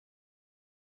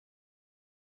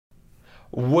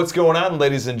What's going on,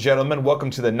 ladies and gentlemen? Welcome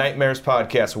to the Nightmares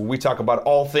Podcast, where we talk about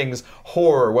all things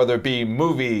horror, whether it be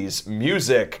movies,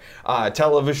 music,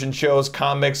 television shows,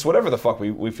 comics, whatever the fuck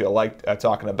we feel like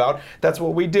talking about. That's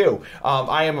what we do.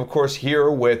 I am, of course,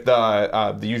 here with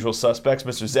the usual suspects.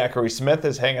 Mr. Zachary Smith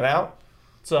is hanging out.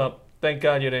 What's up? Thank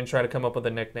God you didn't try to come up with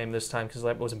a nickname this time, because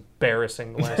that was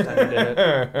embarrassing the last time you did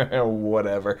it.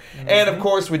 Whatever. Mm-hmm. And, of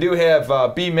course, we do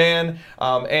have B-Man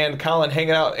and Colin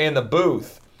hanging out in the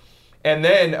booth. And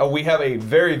then we have a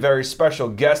very, very special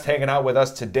guest hanging out with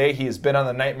us today. He has been on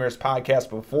the Nightmares Podcast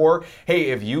before.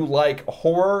 Hey, if you like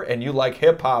horror and you like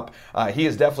hip-hop, he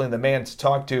is definitely the man to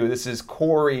talk to. This is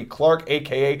Corey Clark,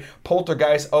 a.k.a.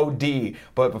 Poltergeist OD.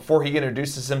 But before he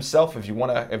introduces himself, if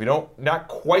you're not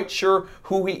quite sure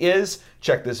who he is,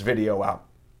 check this video out.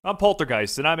 I'm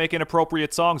Poltergeist, and I make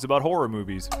inappropriate songs about horror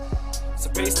movies.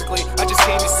 So basically, I just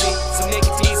came to see some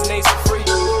naked D's and A's for free.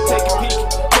 Take a peek,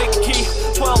 take a key.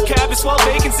 12 cabins, 12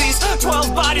 vacancies,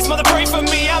 12 bodies, mother pray for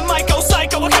me. I might go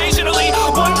psycho occasionally.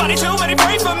 One body too many,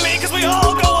 pray for me, cause we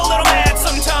all go a little mad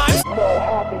sometimes. No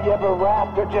happy ever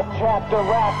after, just chapter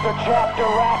after chapter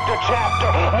after chapter.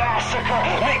 Massacre,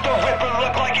 make the Ripper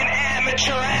look like an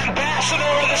amateur ambassador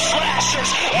of the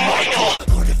slashers. Michael!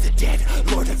 Lord of the dead,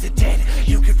 Lord of the dead.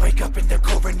 You could wake up in the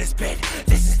coroner's bed.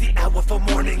 This is the hour for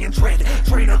mourning and dread.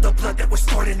 Drain all the blood that was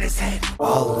stored in his head.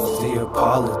 All of the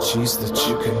apologies that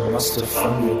you can muster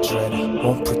from your dread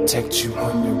won't protect you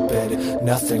on your bed.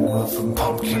 Nothing will from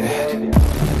Pumpkinhead.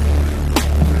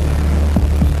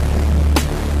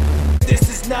 This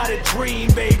is not a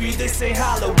dream, baby. This ain't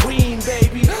Halloween,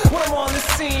 baby. When I'm on the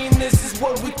scene, this is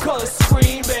what we call a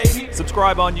scream, baby.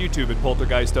 Subscribe on YouTube at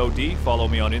Poltergeist OD. Follow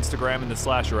me on Instagram and the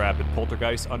Slasher app at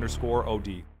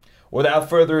Poltergeist_OD. Without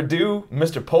further ado,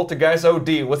 Mr. Poltergeist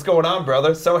OD. What's going on,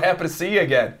 brother? So happy to see you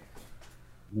again.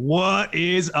 What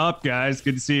is up, guys?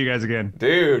 Good to see you guys again,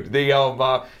 dude.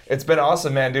 It's been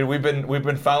awesome, man, dude. We've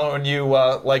been following you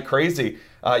like crazy.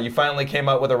 You finally came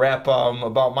out with a rap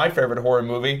about my favorite horror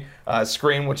movie,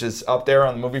 Scream, which is up there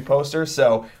on the movie poster.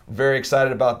 So very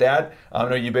excited about that. I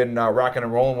know you've been rocking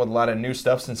and rolling with a lot of new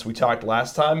stuff since we talked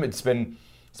last time. It's been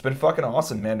fucking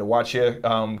awesome, man, to watch you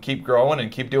keep growing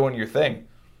and keep doing your thing.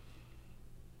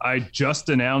 I just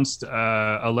announced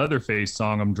a Leatherface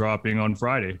song I'm dropping on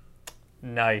Friday.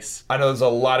 Nice. I know there's a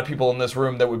lot of people in this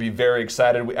room that would be very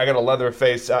excited. I got a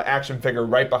Leatherface action figure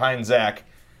right behind Zach.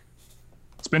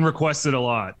 It's been requested a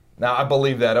lot. Now, I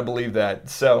believe that.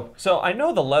 So I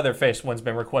know the Leatherface one's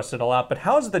been requested a lot, but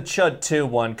how's the Chud 2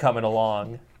 one coming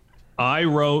along? I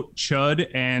wrote Chud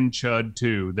and Chud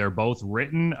 2. They're both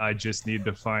written. I just need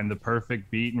to find the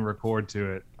perfect beat and record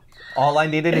to it. All I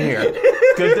needed to hear.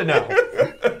 Good to know.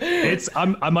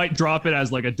 I might drop it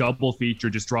as like a double feature.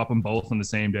 Just drop them both on the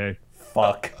same day.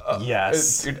 Fuck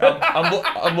yes. Dude,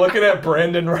 I'm looking at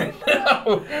Brandon right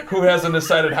now, who hasn't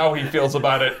decided how he feels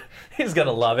about it. He's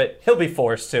gonna love it. He'll be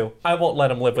forced to. I won't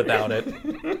let him live without it.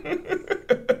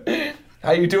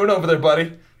 How you doing over there,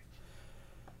 buddy?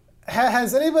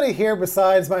 Has anybody here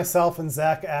besides myself and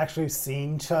Zach actually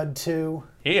seen Chud 2?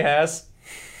 He has.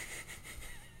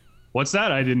 What's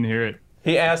that? I didn't hear it.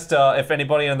 He asked if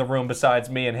anybody in the room besides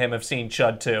me and him have seen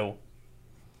Chud 2.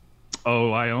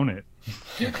 Oh, I own it.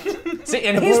 See,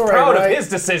 and he's proud of his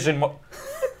decision.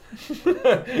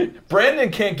 Brandon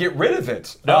can't get rid of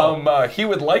it. No. He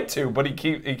would like to, but he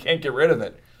can't get rid of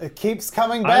it. It keeps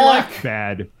coming back. I like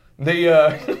bad. Dude,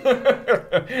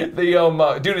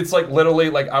 it's like literally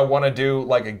like I want to do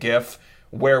like a GIF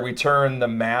where we turn the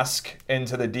mask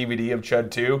into the DVD of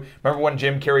Chud 2. Remember when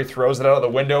Jim Carrey throws it out of the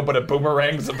window, but it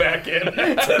boomerangs back in to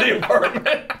the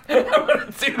apartment? I want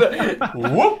to see the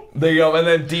whoop. And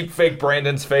then deep fake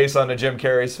Brandon's face onto Jim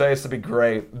Carrey's face. That'd be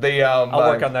great. I'll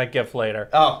work on that GIF later.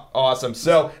 Oh, awesome.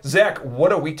 So, Zach,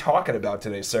 what are we talking about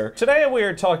today, sir? Today we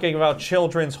are talking about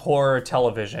children's horror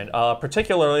television,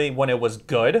 particularly when it was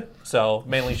good. So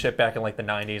mainly shit back in like the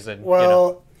 90s and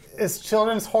Is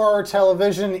children's horror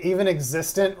television even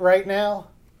existent right now?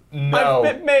 No.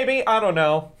 Maybe, I don't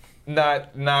know.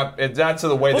 Not that's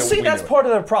the way that we see, that's part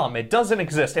of the problem. It doesn't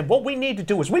exist. And what we need to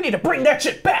do is we need to bring that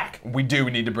shit back. We do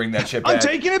need to bring that shit back. I'm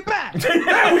taking it back.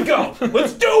 There we go.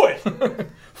 Let's do it.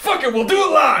 Fuck it, we'll do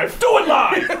it live. Do it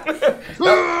live.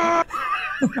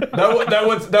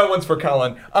 That one's for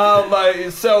Colin.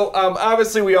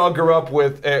 Obviously we all grew up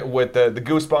with the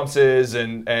Goosebumpses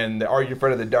and the Are You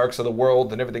Afraid of the Darks of the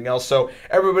world and everything else. So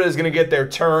everybody's gonna get their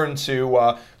turn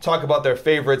to talk about their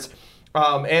favorites.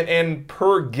 And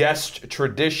per guest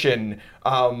tradition,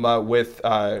 with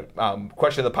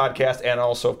question of the podcast and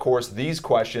also, of course, these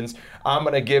questions, I'm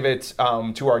going to give it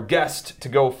to our guest to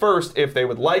go first if they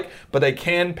would like, but they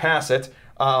can pass it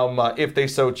if they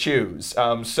so choose.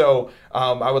 So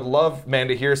I would love, man,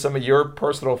 to hear some of your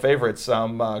personal favorites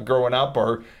growing up,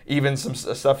 or even some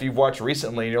stuff you've watched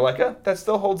recently, and you're like, that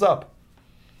still holds up.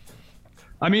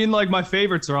 I mean, like, my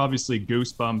favorites are obviously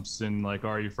Goosebumps and, like,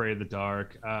 Are You Afraid of the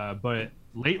Dark? But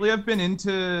lately I've been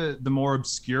into the more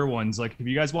obscure ones. Like, have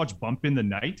you guys watched Bump in the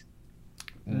Night?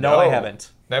 No, I haven't.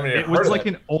 It was like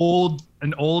an old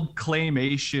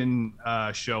claymation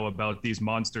show about these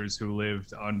monsters who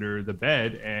lived under the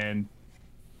bed, and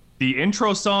the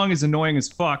intro song is annoying as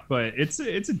fuck, but it's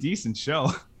a decent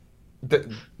show.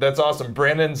 That's awesome.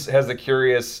 Brandon's has a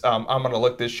curious, I'm going to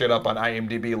look this shit up on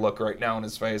IMDb look right now in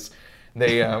his face.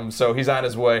 So he's on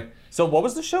his way. So what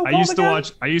was the show called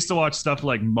I used to watch stuff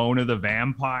like Mona the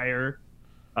Vampire,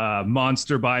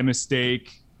 Monster by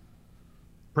Mistake,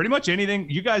 pretty much anything.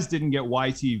 You guys didn't get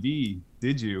YTV,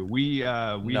 did you? We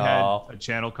had a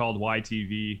channel called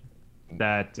YTV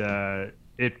that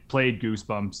it played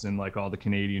Goosebumps and like all the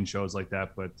Canadian shows like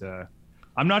that, but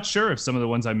I'm not sure if some of the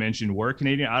ones I mentioned were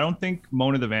Canadian. I don't think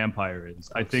Mona the Vampire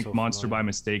is. I think Monster by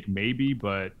Mistake maybe,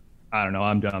 but I don't know.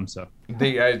 I'm dumb, so.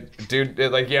 The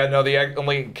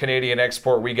only Canadian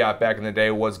export we got back in the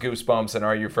day was Goosebumps and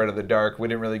Are You Afraid of the Dark. We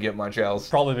didn't really get much else.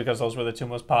 Probably because those were the two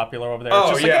most popular over there.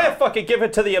 Oh, it's just like, fuck it, give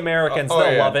it to the Americans.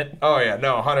 They'll love it. Oh, yeah.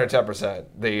 No, 110%.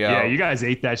 Yeah, you guys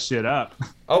ate that shit up.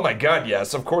 Oh, my God,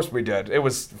 yes. Of course we did. It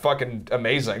was fucking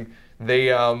amazing.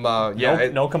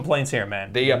 No complaints here,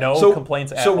 man.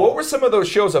 Complaints at all. So what were some of those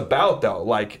shows about, though?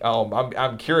 Like,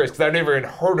 I'm curious, because I've never even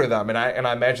heard of them, and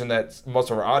I imagine that most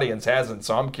of our audience hasn't,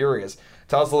 so I'm curious.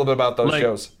 Tell us a little bit about those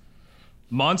shows.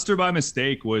 Monster by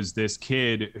Mistake was this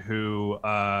kid who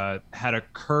had a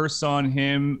curse on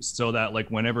him so that, like,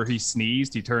 whenever he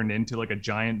sneezed, he turned into, like, a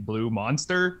giant blue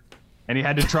monster, and he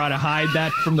had to try to hide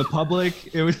that from the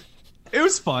public. It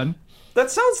was fun. That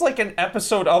sounds like an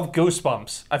episode of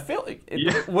Goosebumps. I feel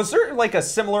was there like a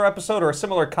similar episode or a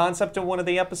similar concept in one of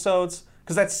the episodes?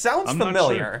 Because that sounds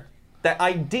familiar. Sure. That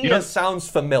idea sounds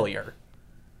familiar.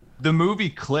 The movie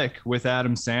Click with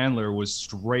Adam Sandler was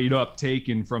straight up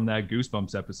taken from that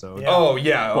Goosebumps episode. Yeah. Oh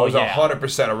yeah, it was 100% a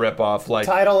ripoff. Like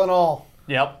title and all.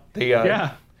 Yep.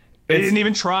 They didn't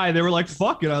even try. They were like,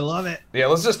 "Fuck it, I love it." Yeah,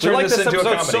 let's just turn this into a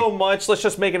comedy. So much, let's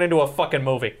just make it into a fucking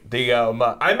movie.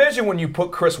 I imagine when you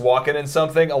put Chris Walken in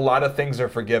something, a lot of things are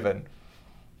forgiven.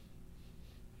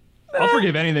 I'll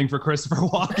forgive anything for Christopher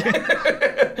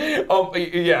Walken. Oh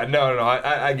yeah, no,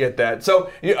 I get that. So,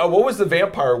 what was the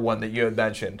vampire one that you had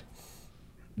mentioned?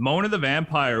 Mona the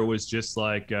Vampire was just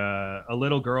like a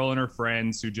little girl and her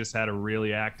friends who just had a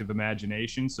really active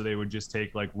imagination, so they would just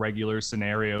take like regular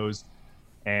scenarios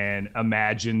and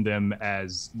imagine them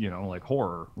as, like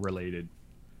horror related.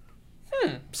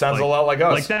 Sounds a lot like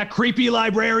us. Like that creepy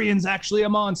librarian's actually a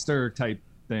monster type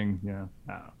thing. Yeah.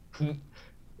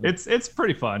 It's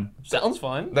pretty fun. Sounds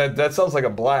fun. That sounds like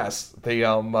a blast.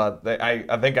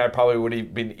 I think I probably would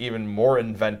have been even more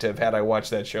inventive had I watched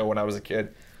that show when I was a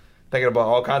kid, thinking about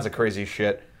all kinds of crazy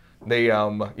shit.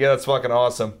 That's fucking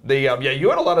awesome. You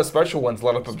had a lot of special ones, a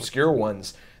lot of obscure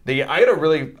ones. I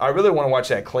really want to watch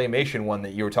that claymation one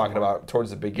that you were talking about towards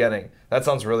the beginning. That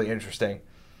sounds really interesting.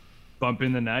 Bump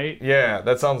in the Night? Yeah,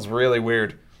 that sounds really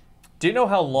weird. Do you know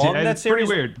how long that series?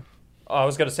 Pretty weird. I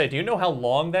was gonna say, do you know how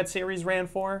long that series ran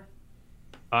for?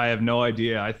 I have no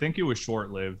idea. I think it was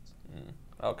short-lived.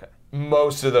 Okay.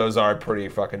 Most of those are pretty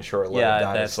fucking short-lived,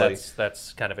 honestly.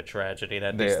 That's kind of a tragedy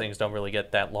that these things don't really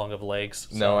get that long of legs.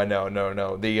 So. No, I know.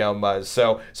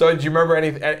 So do you remember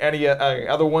any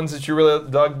other ones that you really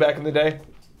dug back in the day?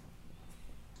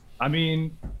 I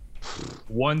mean,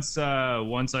 once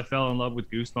I fell in love with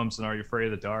Goosebumps and Are You Afraid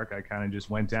of the Dark, I kind of just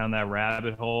went down that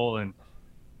rabbit hole and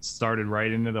started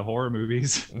right into the horror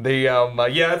movies.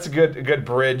 That's a good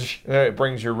bridge. It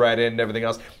brings you right in and everything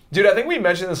else. Dude, I think we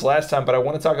mentioned this last time, but I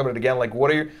want to talk about it again. Like,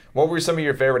 what were some of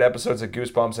your favorite episodes of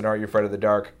Goosebumps and Are You Afraid of the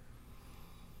Dark?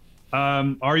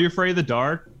 Are You Afraid of the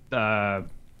Dark?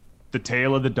 The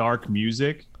Tale of the Dark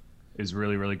music is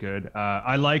really, really good.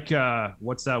 I like,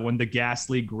 what's that one? The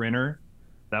Ghastly Grinner.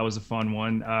 That was a fun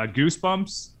one.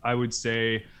 Goosebumps, I would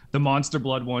say. The Monster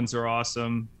Blood ones are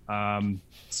awesome.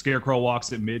 Scarecrow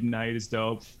Walks at Midnight is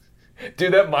dope.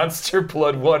 Dude, that Monster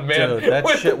Blood one, man. Dude, that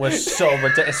shit was so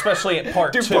ridiculous, especially in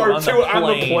part two on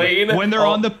the plane. When they're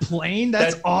on the plane,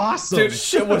 that's awesome. Dude,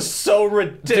 shit was so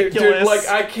ridiculous. Dude, like,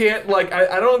 I can't, like,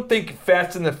 I don't think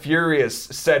Fast and the Furious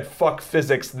said fuck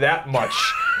physics that much.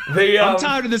 I'm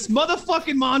tired of this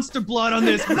motherfucking monster blood on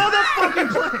this motherfucking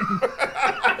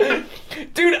plane.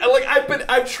 Dude, like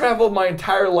I've traveled my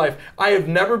entire life. I have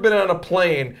never been on a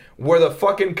plane where the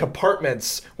fucking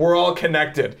compartments were all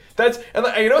connected. And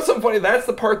you know what's so funny? That's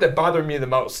the part that bothered me the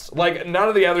most. Like none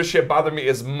of the other shit bothered me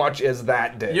as much as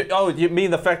that did. You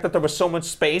mean the fact that there was so much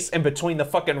space in between the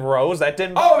fucking rows? That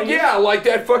didn't. Oh yeah, like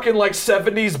that fucking like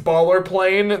 70s baller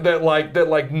plane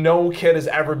that no kid has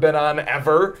ever been on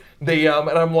ever. And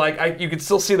I'm like, you could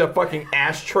still see the fucking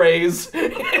ashtrays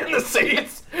in the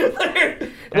seats.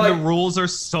 And the rules are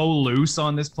so loose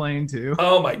on this plane too.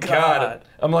 Oh my god.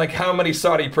 I'm like, how many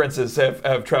Saudi princes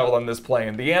have traveled on this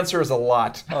plane? The answer is a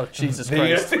lot. Oh Jesus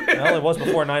Christ! Well, it was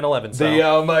before 9/11.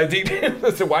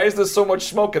 So. So why is there so much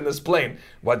smoke in this plane?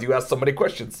 Why do you ask so many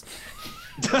questions?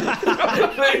 Dude,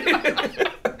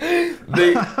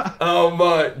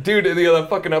 the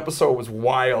fucking episode was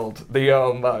wild.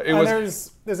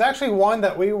 There's actually one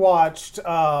that we watched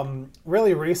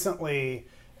really recently,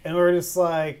 and we were just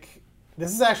like,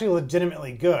 this is actually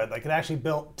legitimately good. Like, it actually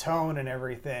built tone and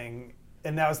everything.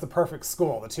 And that was The Perfect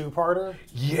School, the two-parter.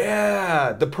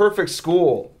 Yeah, The Perfect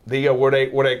School. Where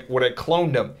they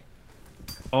cloned him.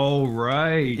 Oh,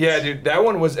 right. Yeah, dude, that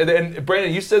one was... And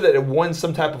Brandon, you said that it won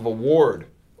some type of award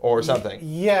or something.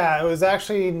 Yeah, it was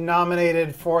actually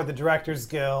nominated for the Directors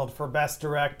Guild for Best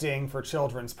Directing for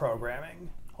Children's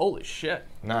Programming. Holy shit.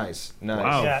 Nice.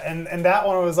 Wow. Yeah, and that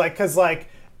one was like... Because, like,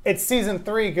 it's season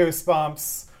 3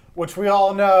 Goosebumps, which we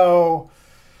all know...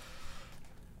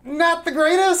 Not the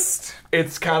greatest.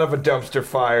 It's kind of a dumpster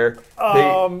fire.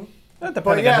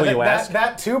 Depending on who you ask.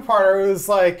 That two-parter was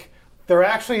like they're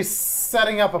actually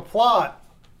setting up a plot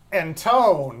and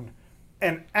tone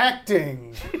and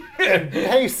acting and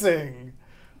pacing,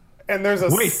 and there's a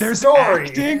story.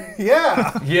 Acting?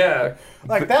 Yeah. Yeah.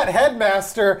 Like that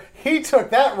headmaster, he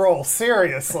took that role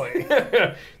seriously.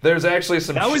 There's actually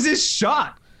some... That was his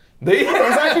shot. It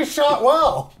was actually shot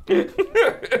well.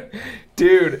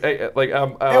 Dude, It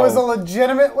was a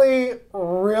legitimately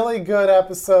really good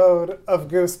episode of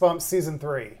Goosebumps season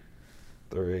 3.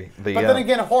 But then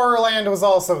again, Horrorland was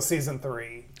also season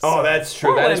 3. Oh, that's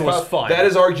true. Horrorland was fun. That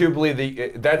is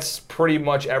arguably that's pretty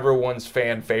much everyone's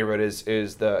fan favorite is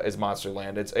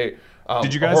Monsterland. It's a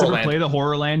did you guys ever play the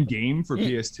Horrorland game for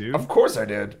PS2? Of course I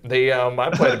did. I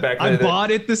played it back then. I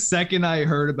bought it the second I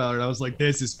heard about it. I was like,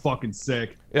 this is fucking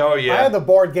sick. Oh yeah. I had the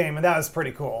board game, and that was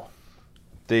pretty cool.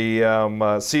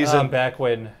 The season back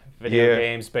when video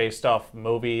games based off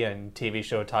movie and TV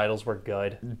show titles were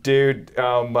good. Dude,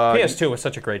 PS2 was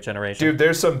such a great generation. Dude,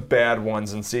 there's some bad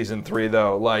ones in season 3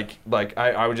 though. Like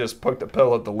I would just put the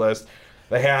pill at the list.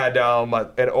 They had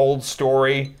an old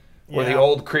story where the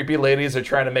old creepy ladies are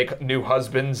trying to make new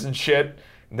husbands and shit.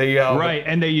 Right,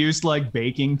 and they used like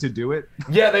baking to do it.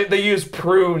 Yeah, they used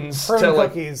prunes prune to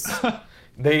cookies.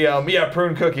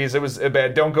 Prune cookies. It was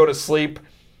bad. Don't go to sleep.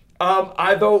 One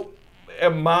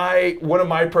of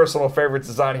my personal favorites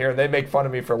is on here, and they make fun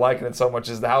of me for liking it so much.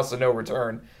 Is The House of No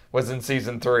Return was in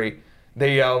season 3.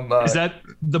 Is that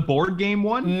the board game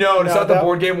one? No, it's not the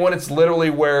board game one. It's literally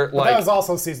where that was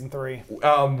also season 3.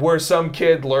 Where some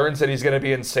kid learns that he's going to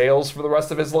be in sales for the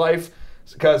rest of his life,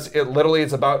 because it literally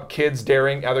is about kids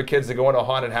daring other kids to go in a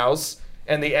haunted house.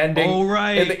 And the ending,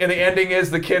 and the ending is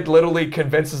the kid literally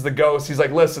convinces the ghost. He's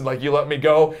like, "Listen, like you let me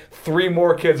go, 3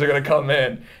 more kids are gonna come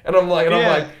in." And I'm like,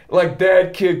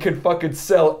 that kid can fucking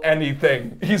sell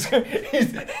anything. It's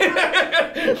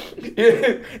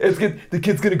good. The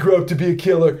kid's gonna grow up to be a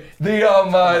killer.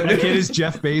 The kid is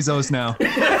Jeff Bezos now.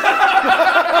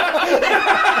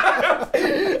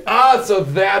 So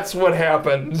that's what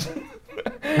happened.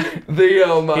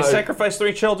 He sacrificed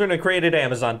 3 children and created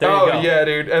Amazon. There you go. Oh yeah,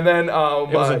 dude. And then it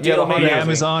was a deal made the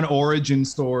Amazon origin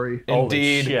story.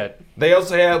 Indeed. Holy shit. They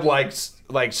also had like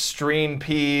Stream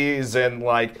Peas and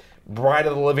like Bride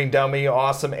of the Living Dummy,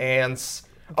 Awesome Ants.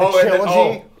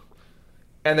 And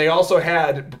they also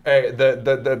had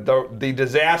the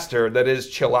disaster that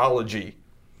is Chillology.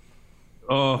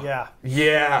 Oh yeah.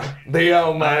 Yeah.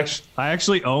 I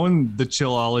actually own the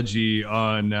Chillology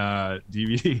on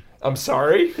DVD. I'm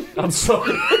sorry.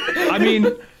 I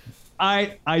mean,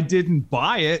 I didn't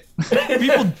buy it.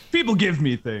 People give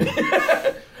me things.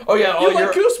 Oh yeah, you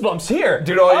like Goosebumps here,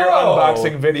 dude. All your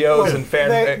unboxing videos and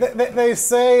fan. They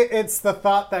say it's the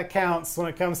thought that counts when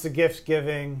it comes to gift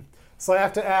giving. So I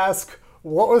have to ask,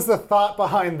 what was the thought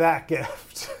behind that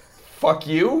gift? Fuck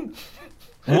you.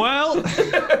 Well,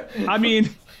 I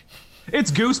mean, it's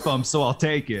Goosebumps, so I'll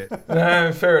take it.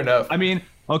 Fair enough. I mean,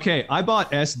 okay, I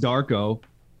bought S. Darko.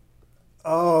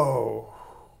 Oh.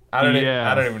 I don't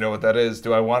even know what that is.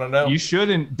 Do I want to know? You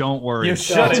shouldn't. Don't worry. You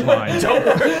shouldn't. That's fine. Don't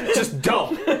worry. Just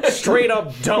don't. straight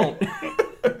up don't.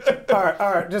 All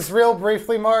right. Just real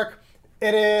briefly, Mark.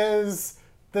 It is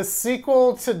the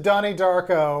sequel to Donnie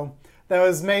Darko that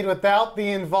was made without the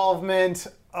involvement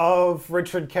of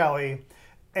Richard Kelly,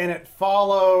 and it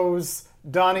follows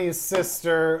Donnie's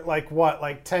sister, like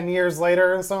 10 years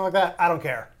later or something like that? I don't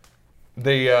care.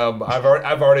 I've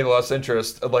already lost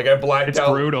interest. Like, I blacked It's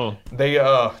out. brutal.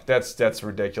 That's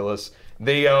ridiculous.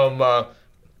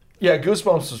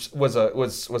 Goosebumps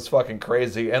was fucking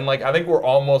crazy, and like I think we're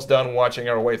almost done watching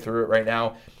our way through it right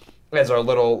now, as our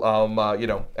little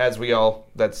as we all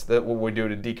that's what we do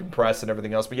to decompress and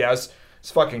everything else. But yeah, it's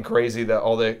fucking crazy that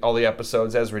all the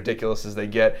episodes, as ridiculous as they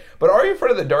get. But Are You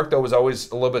Afraid of the Dark though was always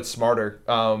a little bit smarter,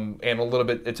 and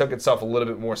it took itself a little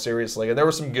bit more seriously, and there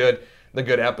were some good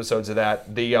episodes of that.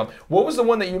 What was the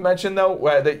one that you mentioned though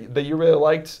that you really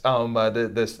liked?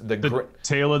 The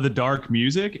Tale of the Dark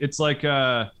music. It's like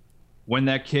when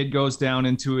that kid goes down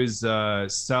into his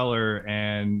cellar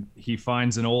and he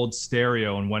finds an old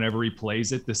stereo, and whenever he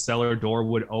plays it, the cellar door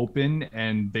would open,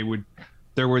 and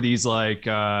there were these like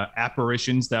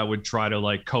apparitions that would try to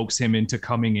like coax him into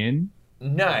coming in.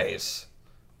 Nice.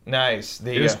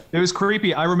 It was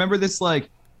creepy. I remember this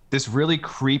really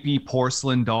creepy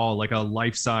porcelain doll, like a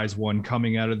life-size one,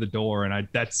 coming out of the door, and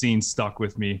that scene stuck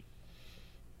with me.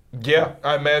 Yeah,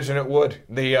 I imagine it would.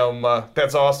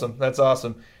 That's awesome.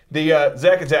 The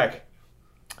Zack Attack.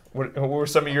 What were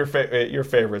some of your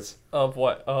favorites? Of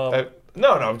what?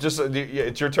 No, just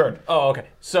it's your turn. Oh, okay.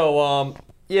 So,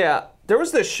 there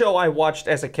was this show I watched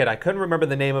as a kid. I couldn't remember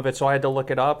the name of it, so I had to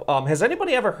look it up. Has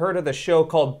anybody ever heard of the show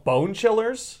called Bone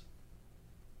Chillers?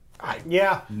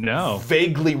 Yeah. No.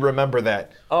 Vaguely remember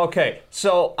that. Okay,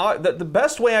 so the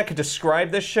best way I could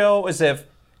describe this show is if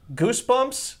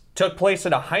Goosebumps took place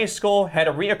in a high school, had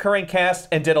a reoccurring cast,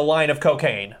 and did a line of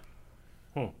cocaine.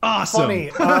 Awesome.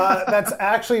 Funny. That's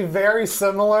actually very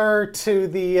similar to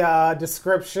the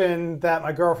description that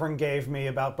my girlfriend gave me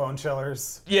about Bone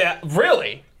Chillers. Yeah,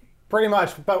 really? Pretty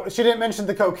much, but she didn't mention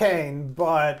the cocaine,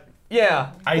 but...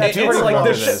 Yeah. I do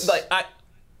remember this.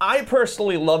 I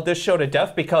personally love this show to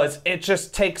death because it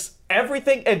just takes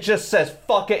everything and just says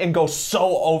fuck it and goes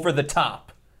so over the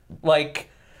top. Like,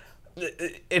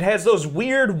 it has those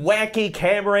weird, wacky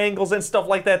camera angles and stuff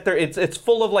like that. It's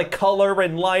full of like color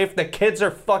and life. The kids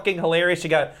are fucking hilarious. You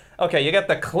got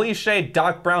the cliche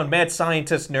Doc Brown mad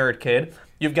scientist nerd kid.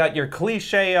 You've got your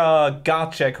cliche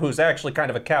goth chick who's actually kind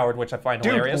of a coward, which I find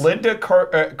hilarious. Linda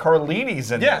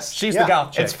Carlini's in this. Yes, she's the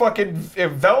goth chick. It's fucking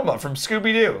Velma from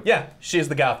Scooby-Doo. Yeah, she's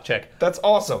the goth chick. That's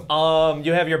awesome.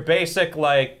 You have your basic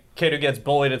like kid who gets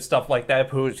bullied and stuff like that.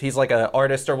 He's like an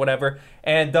artist or whatever,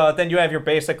 and then you have your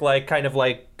basic like kind of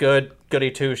like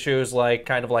goody two shoes, like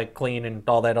kind of like clean and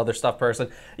all that other stuff person.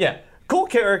 Yeah, cool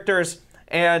characters.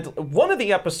 And one of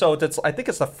the episodes, I think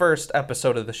it's the first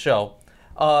episode of the show.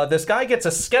 This guy gets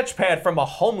a sketch pad from a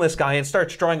homeless guy and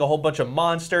starts drawing a whole bunch of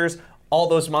monsters. All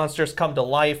those monsters come to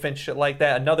life and shit like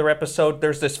that. Another episode,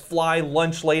 there's this fly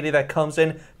lunch lady that comes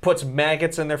in, puts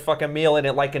maggots in their fucking meal, and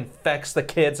it like infects the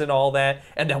kids and all that.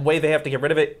 And the way they have to get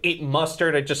rid of it, eat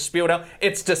mustard and just spew it out.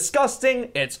 It's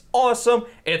disgusting, it's awesome,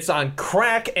 it's on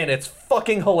crack, and it's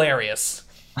fucking hilarious.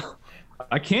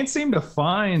 I can't seem to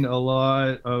find a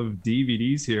lot of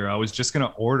DVDs here. I was just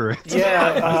gonna order it.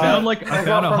 Yeah, I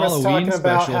found a Halloween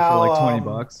special for like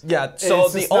 $20. Yeah, so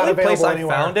the only place I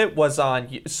anywhere. found it was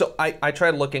on. So I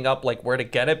tried looking up like where to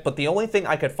get it, but the only thing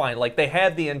I could find, like they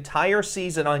had the entire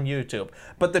season on YouTube.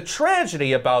 But the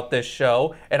tragedy about this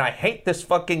show, and I hate this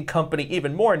fucking company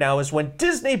even more now, is when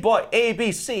Disney bought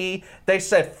ABC, they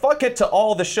said fuck it to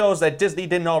all the shows that Disney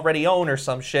didn't already own or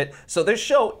some shit. So this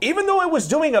show, even though it was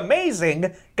doing amazing,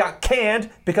 got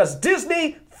canned because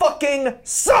Disney fucking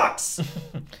sucks.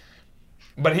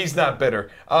 But he's not bitter.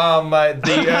 But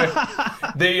dude,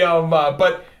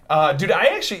 I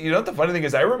actually, you know what the funny thing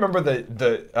is, I remember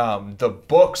the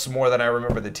books more than I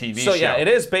remember the TV show. So yeah, it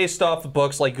is based off the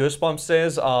books like Goosebumps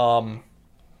is.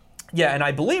 Yeah, and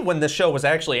I believe when this show was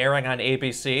actually airing on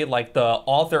ABC, like the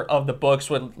author of the books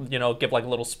would, give like a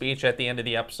little speech at the end of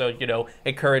the episode,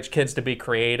 encourage kids to be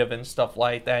creative and stuff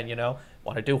like that,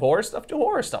 Want to do horror stuff? Do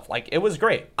horror stuff. Like, it was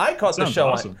great. I caught the show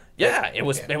awesome. It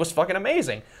was fucking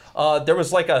amazing. There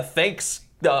was like a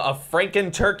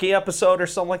Franken Turkey episode or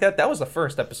something like that. That was the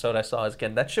first episode I saw as a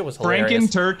kid. That shit was hilarious.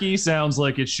 Franken Turkey sounds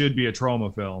like it should be a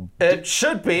trauma film. It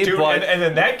should be, dude, but... and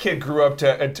then that kid grew up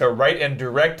to write and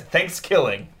direct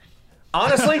Thanksgiving.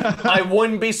 Honestly, I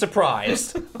wouldn't be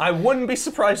surprised. I wouldn't be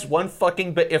surprised one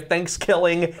fucking bit if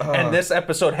Thanksgiving and this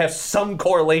episode have some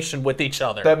correlation with each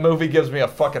other. That movie gives me a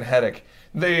fucking headache.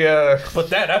 But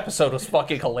that episode was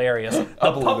fucking hilarious. The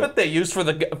puppet they used for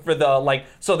the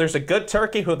so there's a good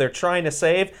turkey who they're trying to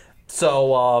save.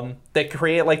 So they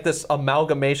create like this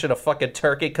amalgamation of fucking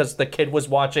turkey because the kid was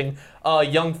watching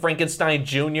Young Frankenstein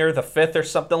Jr. the 5th or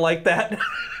something like that.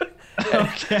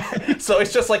 Okay. So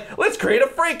it's just like, let's create a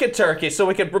Franken-turkey so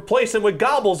we can replace him with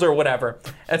gobbles or whatever.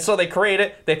 And so they create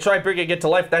it. They try bringing it to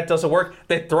life. That doesn't work.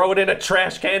 They throw it in a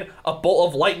trash can. A bolt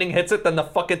of lightning hits it. Then the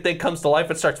fucking thing comes to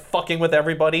life and starts fucking with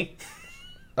everybody.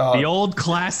 The old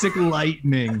classic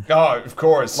lightning. Oh, of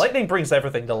course. Lightning brings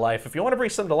everything to life. If you want to bring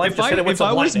something to life, just hit it with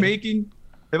some lightning.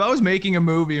 If I was making a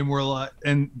movie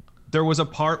and there was a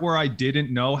part where I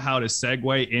didn't know how to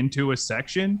segue into a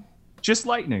section, just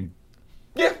lightning.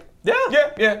 Yeah.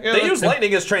 They use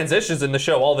lightning as transitions in the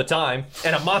show all the time,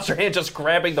 and a monster hand just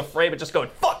grabbing the frame and just going,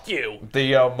 "Fuck you."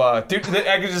 Dude, I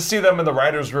can just see them in the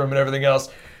writers' room and everything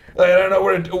else. Like, I don't know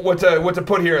what to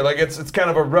put here. Like it's kind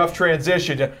of a rough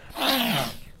transition.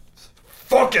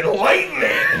 Fucking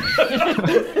lightning!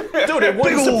 Dude, it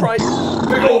wouldn't surprise.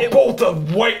 Big old bolt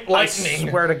of white lightning.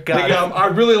 I swear to God. I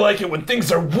really like it when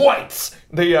things are white.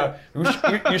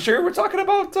 You sure we're talking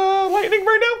about lightning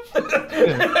right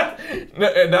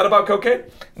now? Not about cocaine?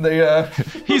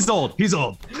 He's old. He's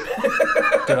old.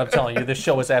 Dude, I'm telling you, this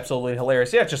show is absolutely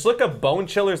hilarious. Yeah, just look up Bone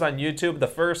Chillers on YouTube. The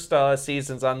first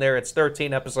season's on there. It's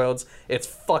 13 episodes. It's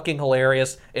fucking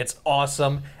hilarious. It's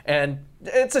awesome. And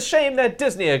it's a shame that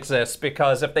Disney exists,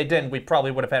 because if they didn't, we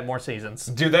probably would have had more seasons.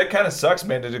 Dude, that kind of sucks,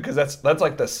 man, because that's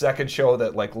like the second show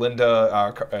that like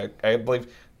Linda, I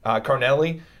believe,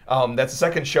 Carnelli. That's the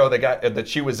second show that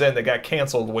she was in that got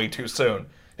canceled way too soon.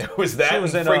 It was that.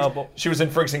 She was in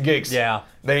Freaks and Geeks. Yeah.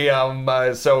 They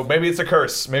so maybe it's a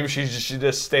curse. Maybe she should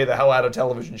just stay the hell out of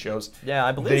television shows. Yeah,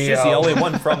 I believe she's the only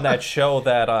one from that show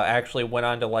that actually went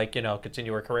on to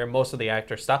continue her career. Most of the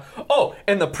actors stopped. Oh,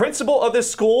 and the principal of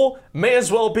this school may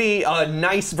as well be a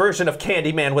nice version of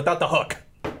Candyman without the hook.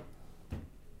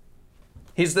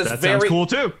 He's this very cool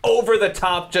too. Over the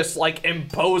top, just like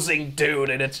imposing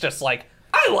dude, and it's just like,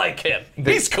 I like him.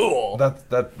 He's cool.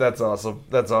 That's awesome.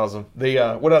 That's awesome.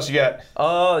 What else you got?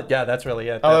 Yeah, that's really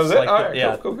it. That was it? Like, all right,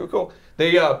 yeah. Cool.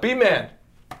 The B-Man.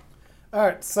 All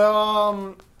right,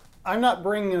 so I'm not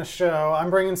bringing a show. I'm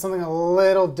bringing something a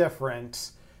little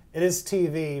different. It is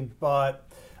TV, but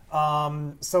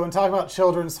so when talking about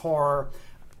children's horror,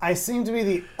 I seem to be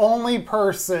the only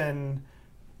person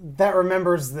that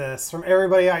remembers this from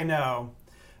everybody I know.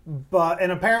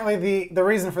 And apparently the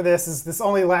reason for this is this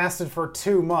only lasted for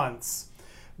 2 months.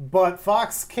 But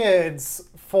Fox Kids,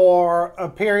 for a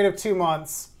period of 2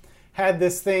 months, had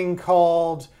this thing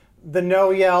called the No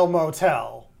Yell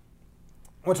Motel,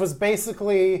 which was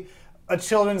basically a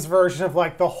children's version of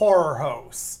like the horror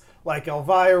hosts, like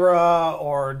Elvira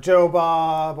or Joe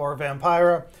Bob or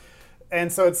Vampira.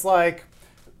 And so it's like,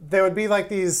 there would be like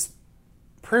these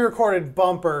pre-recorded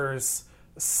bumpers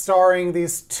starring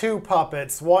these 2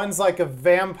 puppets. One's like a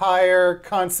vampire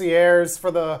concierge for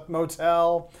the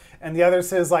motel, and the other's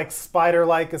his like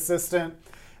spider-like assistant.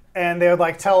 And they would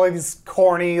like tell these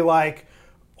corny like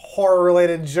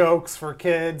horror-related jokes for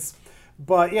kids.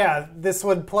 But yeah, this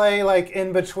would play like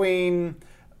in between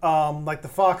like the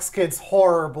Fox Kids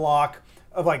horror block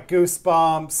of like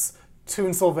Goosebumps,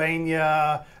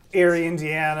 Toonsylvania, Erie,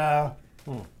 Indiana.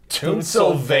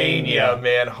 Toonsylvania,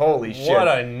 man. Holy shit. What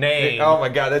a name. Oh my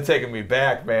God, that's taking me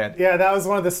back, man. Yeah, that was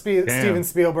one of the Steven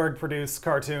Spielberg produced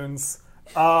cartoons.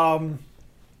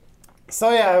 So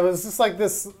yeah, it was just like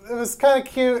this, it was kind of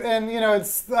cute, and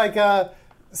it's like a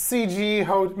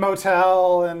CG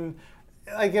motel, and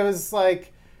like it was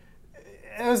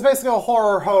basically a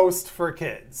horror host for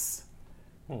kids.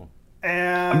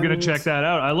 And I'm gonna check that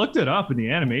out. I looked it up, and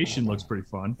the animation looks pretty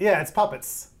fun. Yeah, it's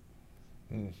puppets.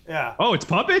 Yeah. Oh, it's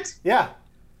puppets? Yeah.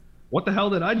 What the hell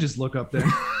did I just look up there?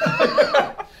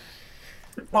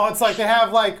 Well, it's like they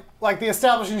have like the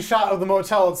establishing shot of the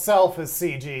motel itself is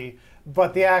CG,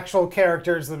 but the actual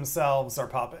characters themselves are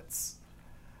puppets.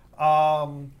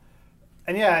 And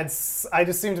yeah, I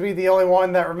just seem to be the only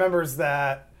one that remembers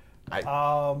that.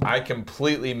 I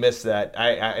completely missed that.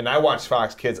 I watched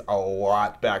Fox Kids a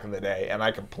lot back in the day, and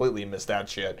I completely missed that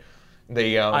shit.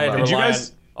 Did you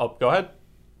guys? Oh, go ahead.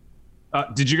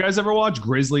 Did you guys ever watch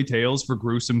Grizzly Tales for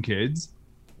Gruesome Kids?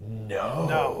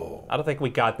 No. I don't think we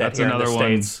got that That's here in the another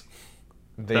one. States.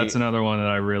 That's another one that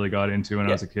I really got into when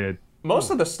I was a kid. Most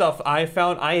of the stuff I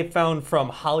found from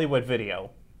Hollywood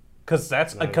Video.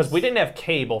 Because we didn't have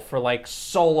cable for like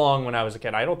so long when I was a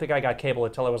kid. I don't think I got cable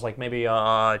until I was like maybe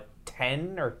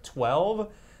 10 or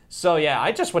 12. So yeah,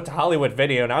 I just went to Hollywood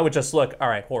Video and I would just look, all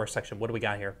right, horror section, what do we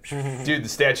got here? Dude, the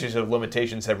statutes of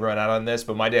limitations have run out on this,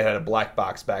 but my dad had a black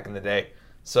box back in the day.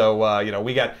 So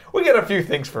we got a few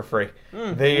things for free.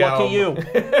 Lucky you.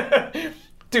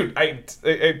 Dude, I'm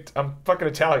fucking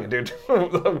Italian, dude. We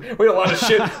had a lot of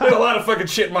shit. We had a lot of fucking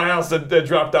shit in my house that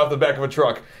dropped off the back of a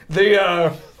truck.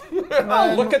 Oh,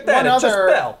 look at that! It just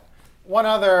fell. One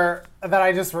other that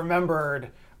I just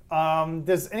remembered.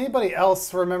 Does anybody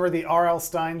else remember the R.L.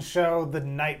 Stine show, The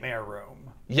Nightmare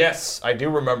Room? Yes, I do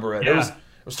remember it. Yeah, it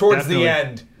was towards definitely. the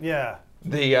end. Yeah.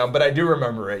 But I do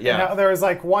remember it. Yeah. Now, there was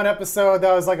like one episode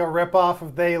that was like a ripoff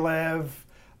of They Live.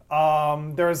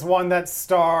 There was one that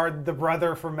starred the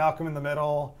brother from Malcolm in the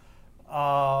Middle.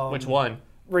 Which one?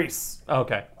 Reese.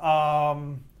 Okay.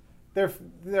 There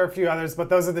are a few others, but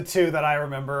those are the two that I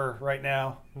remember right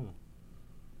now.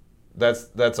 That's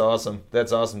awesome.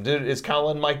 That's awesome. Is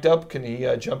Colin mic'd up? Can he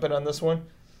jump in on this one?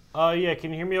 Yeah.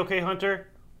 Can you hear me okay, Hunter?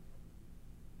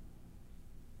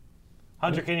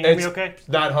 Hunter, can you hear me okay? It's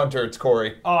not Hunter, it's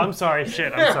Corey. Oh, I'm sorry.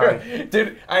 Shit, I'm sorry.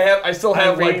 Dude, I still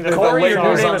have like the Corey, your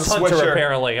labels new on name the is Hunter, switcher.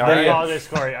 apparently. All I right. apologize,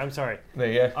 Corey. I'm sorry.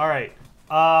 Yeah. All right.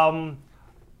 I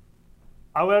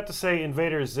would have to say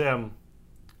Invader Zim.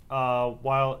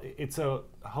 While it's a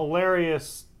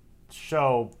hilarious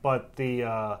show, but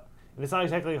it's not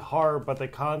exactly horror, but the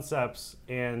concepts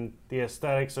and the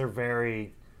aesthetics are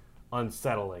very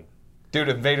unsettling. Dude,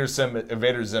 Invader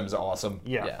Zim's awesome.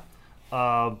 Yeah.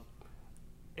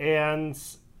 And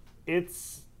it's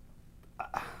it's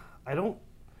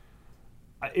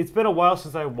been a while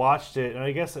since I watched it, and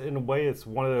I guess in a way it's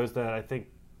one of those that I think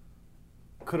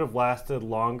could have lasted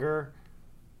longer.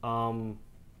 But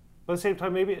at the same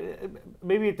time,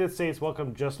 maybe it did say its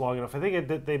welcome just long enough. I think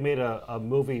they made a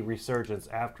movie resurgence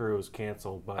after it was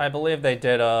canceled. But I believe they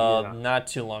did not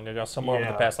too long ago, somewhere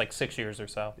over the past like 6 years or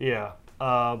so. Yeah.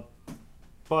 Yeah,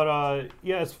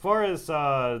 as far as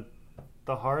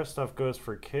the horror stuff goes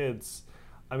for kids,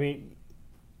 I mean,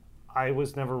 I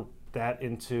was never that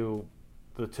into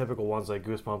the typical ones like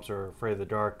Goosebumps or Afraid of the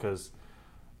Dark because,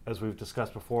 as we've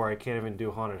discussed before, I can't even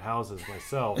do haunted houses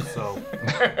myself. So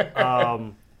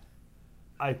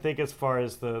I think as far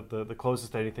as the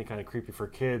closest to anything kind of creepy for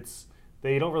kids,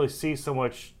 that you don't really see so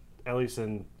much, at least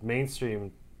in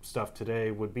mainstream stuff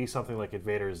today, would be something like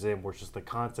Invader Zim, where it's just the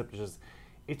concept is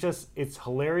it's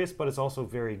hilarious, but it's also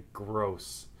very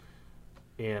gross.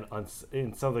 And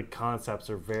some of the concepts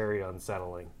are very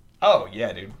unsettling. Oh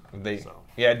yeah, dude.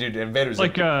 Yeah, dude. Invaders.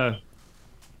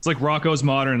 It's like Rocko's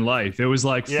Modern Life. It was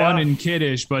like fun and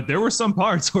kiddish, but there were some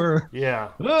parts where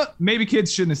maybe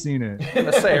kids shouldn't have seen it. I'm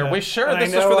gonna say, are we sure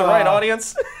this is for the right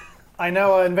audience? I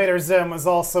know Invader Zim was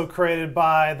also created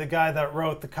by the guy that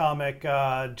wrote the comic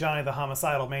Johnny the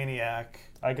Homicidal Maniac.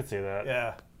 I could see that.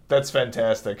 Yeah. That's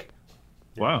fantastic.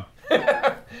 Wow.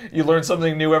 You learn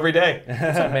something new every day.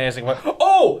 It's amazing.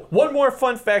 Oh, one more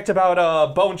fun fact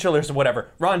about Bone Chillers or whatever.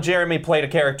 Ron Jeremy played a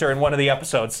character in one of the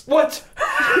episodes. What?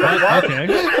 Okay.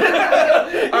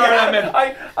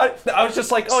 I was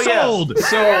just like, oh Sold. yeah.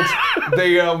 Sold.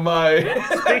 They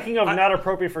Speaking of not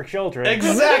appropriate for children.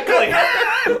 Exactly.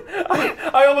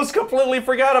 I almost completely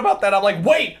forgot about that. I'm like,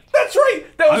 wait, that's right.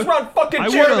 That was Ron fucking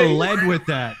Jeremy. I would have led with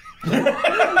that.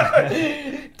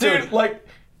 Dude, like,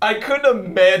 I couldn't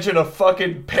imagine a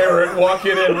fucking parent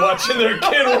walking in watching their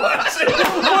kid watching.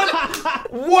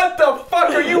 What the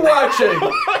fuck are you watching?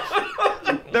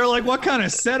 They're like, what kind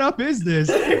of setup is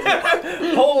this?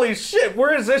 Holy shit,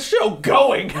 where is this show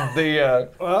going?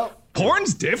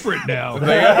 Porn's different now.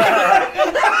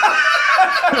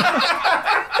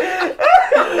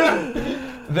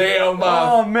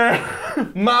 Oh man.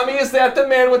 Mommy, is that the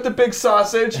man with the big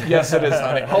sausage? Yes, it is,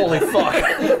 honey. Holy fuck.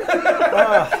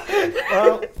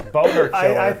 Boner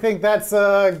killer. I think that's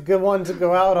a good one to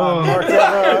go out on. Mark, do you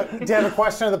have a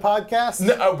question of the podcast?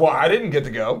 No, well, I didn't get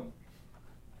to go.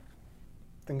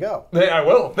 Then go. I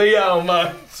will.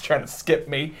 It's trying to skip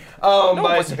me. No one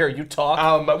wants to hear you talk.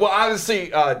 Well, obviously,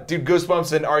 dude,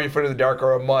 Goosebumps and Are You Afraid of the Dark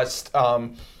are a must.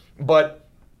 But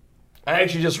I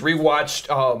actually just rewatched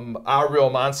Our Real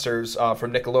Monsters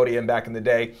from Nickelodeon back in the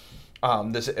day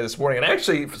this morning. And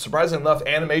actually, surprisingly enough,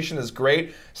 animation is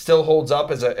great. Still holds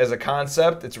up as a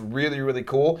concept. It's really, really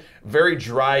cool. Very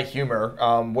dry humor,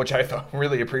 which I thought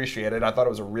really appreciated. I thought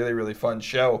it was a really, really fun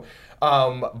show.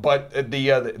 But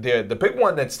the big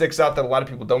one that sticks out that a lot of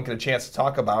people don't get a chance to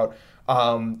talk about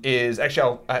is,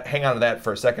 actually, I'll hang on to that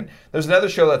for a second. There's another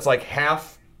show that's like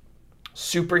half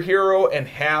superhero and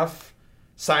half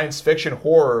science fiction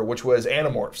horror, which was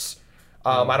Animorphs.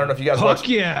 I don't know if you guys watch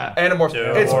Animorphs.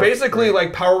 Dude, it's basically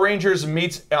like Power Rangers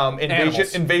meets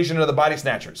Invasion of the Body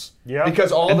Snatchers. Yeah.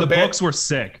 Because all the books were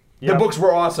sick. The books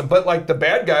were awesome, but like the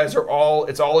bad guys are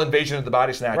it's all Invasion of the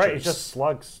Body Snatchers. Right, it's just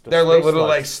slugs. They're literally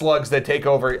like slugs that take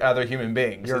over other human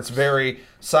beings. It's very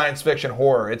science fiction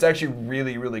horror. It's actually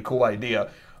really, really cool idea.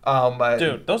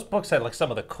 Dude, those books had like some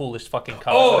of the coolest fucking covers.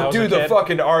 when I Oh, was a dude, the kid.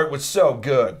 fucking art was so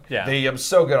good. Yeah. I'm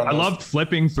so good on I those. loved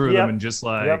flipping through them and just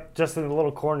like. Yep, just in the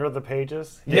little corner of the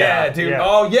pages. Yeah, dude. Yeah.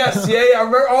 Oh, yes. Yeah, I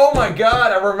remember. Oh, my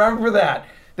God. I remember that.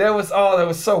 That was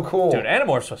so cool. Dude,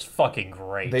 Animorphs was fucking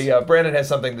great. Brandon has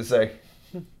something to say.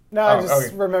 No, I Oh, just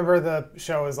okay. remember the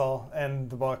show is all and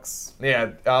the books.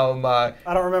 Yeah. I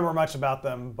don't remember much about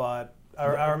them, but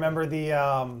I remember what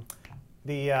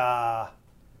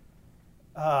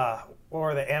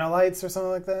were the Analytes or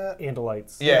something like that?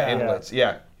 Andalites. Yeah, Yeah. Andalites.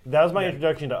 Yeah. That was my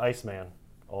introduction to Iceman,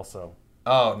 also.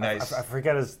 Oh, nice. I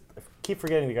keep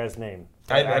forgetting the guy's name.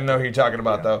 I know who you're talking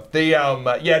about though. The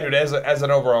dude, as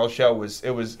an overall show, it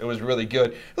was really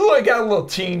good. It got a little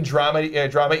teen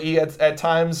drama-y at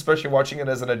times, especially watching it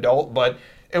as an adult. But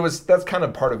that's kind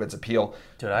of part of its appeal.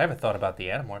 Dude, I haven't thought about the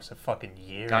Animorphs in fucking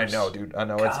years. I know, dude. I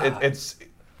know. God. It's.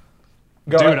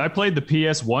 Dude, I played the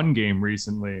PS1 game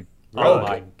recently. Oh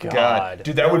my God.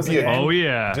 Dude, that would be Oh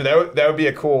yeah. Dude, that would be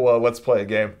a cool let's play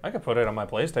game. I could put it on my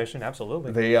PlayStation,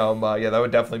 absolutely. That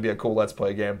would definitely be a cool let's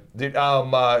play game. Dude,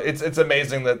 it's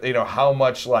amazing that how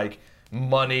much like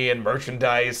money and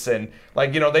merchandise and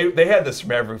they had this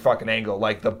from every fucking angle,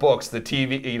 like the books, the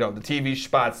TV, the TV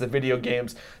spots, the video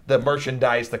games, the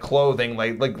merchandise, the clothing,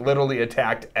 like literally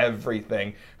attacked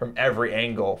everything from every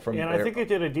angle. And I think they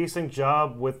did a decent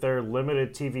job with their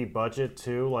limited TV budget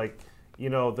too. Like, you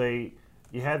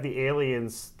had the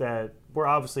aliens that were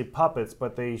obviously puppets,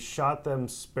 but they shot them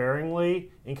sparingly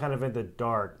and kind of in the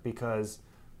dark because,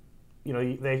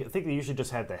 I think they usually just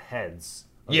had the heads.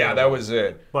 Yeah, that was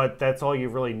it. But that's all you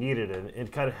really needed, and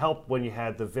it kind of helped when you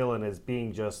had the villain as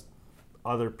being just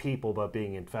other people but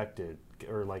being infected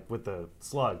or like with the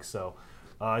slug. So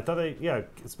I thought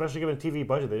especially given a TV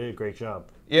budget, they did a great job.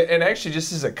 Yeah, and actually,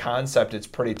 just as a concept, it's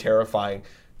pretty terrifying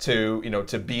to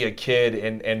be a kid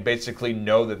and basically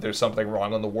know that there's something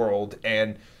wrong in the world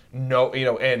and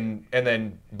and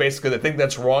then basically the thing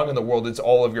that's wrong in the world is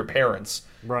all of your parents,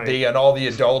 right? And all the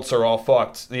adults are all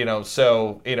fucked,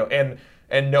 so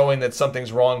and knowing that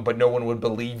something's wrong, but no one would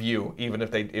believe you even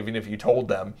if you told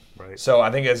them. Right. So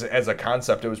I think as a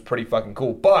concept, it was pretty fucking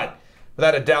cool. But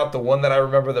without a doubt, the one that I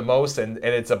remember the most, and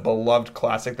it's a beloved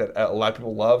classic that a lot of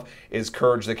people love, is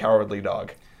Courage the Cowardly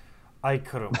Dog. I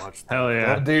couldn't watch that. Hell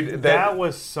yeah. Dude, that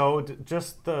was so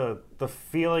just the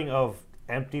feeling of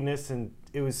emptiness, and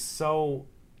it was so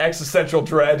existential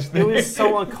dread. It was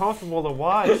so uncomfortable to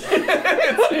watch.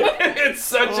 It's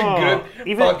such a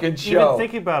good fucking show. Even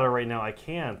thinking about it right now, I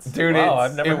can't. Dude, wow,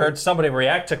 I've never heard somebody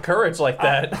react to Courage like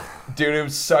that. Dude, it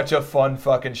was such a fun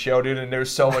fucking show, dude, and there's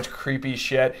so much creepy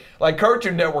shit. Like,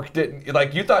 Cartoon Network didn't,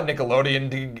 like, you thought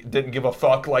Nickelodeon didn't give a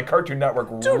fuck. Like, Cartoon Network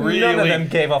really... none of them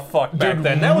gave a fuck back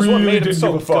then. That was what made it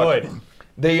so good.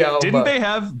 They, didn't they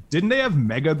have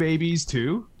Mega Babies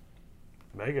too?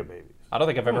 Mega Babies? I don't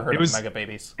think I've ever heard of Mega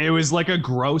Babies. It was like a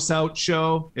gross out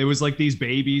show. It was like these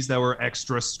babies that were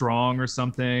extra strong or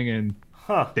something, and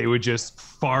they would just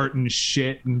fart and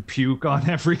shit and puke on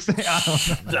everything. I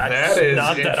don't know. That is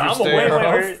not that I'm interesting. aware of.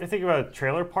 Are you thinking about a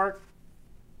Trailer Park?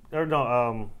 Or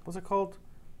no, what's it called?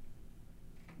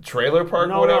 Trailer Park,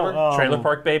 No, whatever? no, Trailer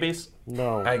Park Babies?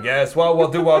 No. I guess. Well,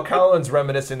 while Colin's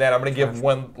reminiscing that, I'm going to give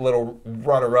one little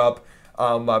runner-up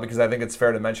because I think it's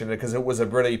fair to mention it because it was a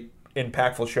really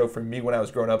impactful show for me when I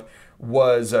was growing up,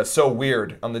 was So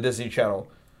Weird on the Disney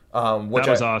Channel. Which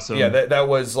that was awesome. Yeah, that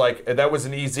was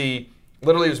an easy...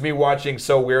 Literally, it was me watching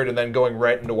So Weird and then going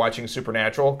right into watching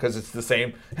Supernatural because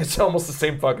it's almost the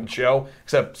same fucking show,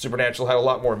 except Supernatural had a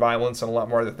lot more violence and a lot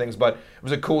more other things. But it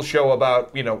was a cool show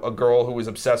about, a girl who was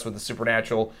obsessed with the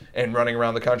supernatural and running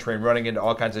around the country and running into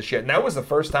all kinds of shit. And that was the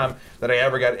first time that I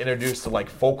ever got introduced to like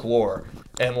folklore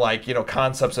and like,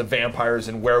 concepts of vampires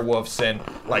and werewolves and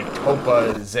like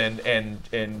topas and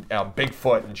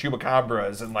Bigfoot and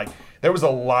chupacabras and like there was a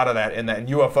lot of that in that, and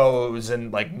UFOs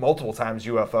and like multiple times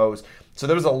UFOs. So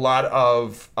there was a lot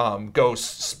of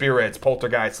ghosts, spirits,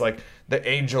 poltergeists, like the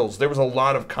angels. There was a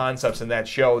lot of concepts in that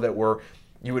show that were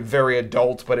very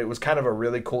adult, but it was kind of a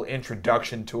really cool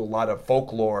introduction to a lot of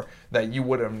folklore that you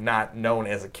would have not known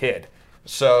as a kid.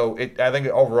 So I think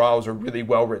overall it was a really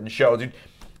well-written show. Dude,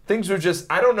 things were just,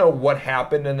 I don't know what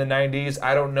happened in the 90s.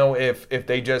 I don't know if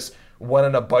they just went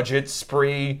on a budget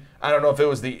spree. I don't know if it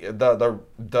was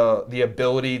the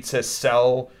ability to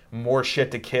sell more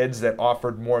shit to kids that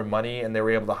offered more money and they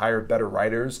were able to hire better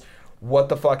writers. What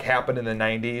the fuck happened in the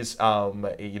 90s,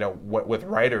 with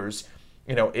writers,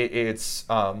 it's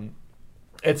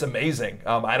amazing.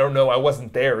 I don't know. I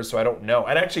wasn't there, so I don't know.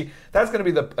 And actually, that's going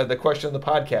to be the question of the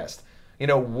podcast.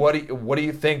 What do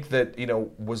you think that,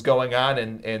 was going on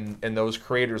in those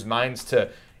creators' minds to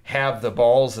have the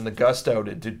balls and the gusto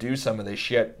to do some of this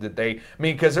shit that they. I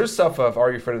mean, because there's stuff of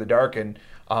Are You Afraid of the Dark and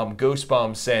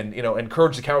Goosebumps and and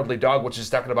Courage the Cowardly Dog, which is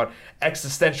talking about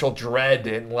existential dread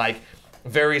and like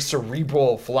very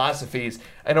cerebral philosophies.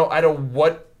 I know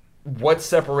what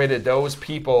separated those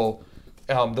people,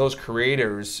 those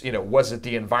creators. Was it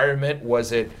the environment?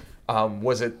 Was it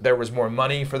there was more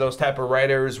money for those type of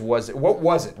writers? What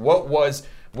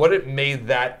made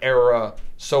that era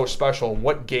so special?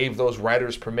 What gave those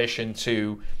writers permission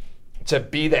to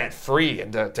be that free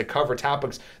and to cover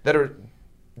topics that are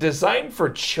designed for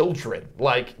children,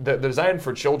 designed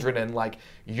for children and like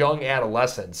young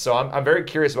adolescents? So I'm very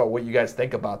curious about what you guys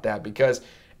think about that, because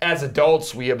as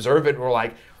adults we observe it and we're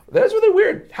like, that's really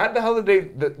weird. How the hell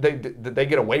did they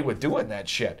get away with doing that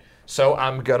shit? So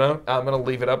I'm gonna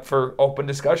leave it up for open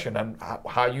discussion on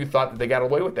how you thought that they got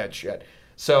away with that shit.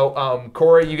 So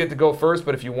Corey, you get to go first,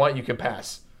 but if you want, you can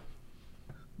pass.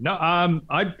 No,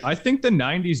 I think the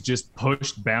 '90s just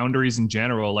pushed boundaries in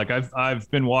general. Like I've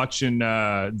been watching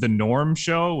the Norm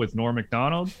Show with Norm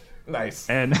Macdonald. Nice.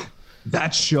 And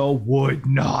that show would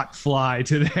not fly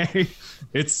today.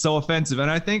 It's so offensive.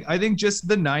 And I think just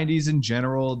the '90s in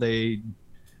general, they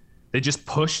just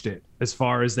pushed it as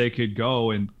far as they could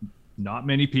go, and not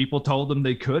many people told them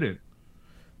they couldn't.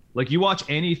 Like you watch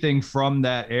anything from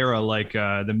that era, like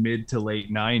the mid to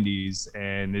late '90s,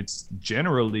 and it's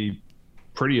generally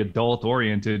pretty adult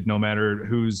oriented, no matter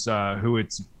who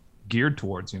it's geared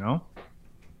towards.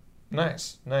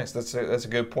 Nice. That's a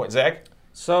good point, Zach.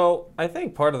 So I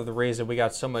think part of the reason we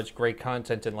got so much great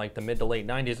content in like the mid to late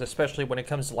 90s, especially when it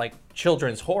comes to like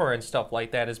children's horror and stuff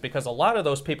like that, is because a lot of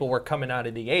those people were coming out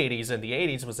of the 80s, and the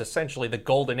 80s was essentially the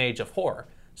golden age of horror.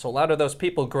 So a lot of those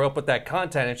people grew up with that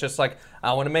content. It's just like,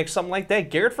 I want to make something like that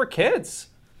geared for kids.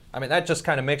 I mean, that just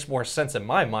kind of makes more sense in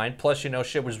my mind. Plus,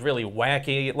 shit was really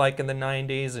wacky like in the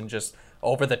 90s and just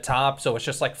over the top. So it's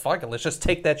just like, fuck it, let's just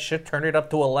take that shit, turn it up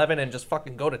to 11 and just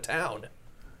fucking go to town.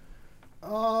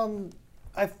 I'm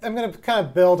going to kind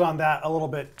of build on that a little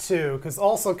bit too, because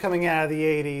also coming out of the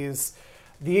 80s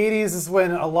is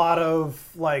when a lot of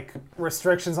like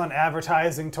restrictions on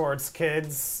advertising towards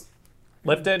kids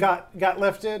got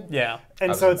lifted. Yeah.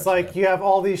 And so it's like you have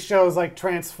all these shows like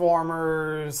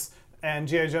Transformers and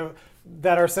G.I. Joe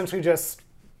that are essentially just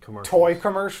toy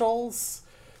commercials.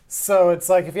 So it's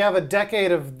like if you have a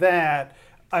decade of that,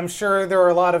 I'm sure there are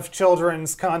a lot of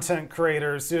children's content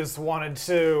creators who just wanted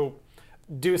to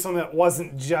do something that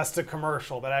wasn't just a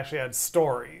commercial, that actually had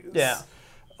stories. Yeah.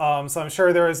 So I'm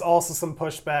sure there is also some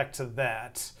pushback to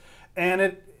that.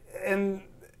 And I'm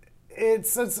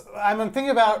thinking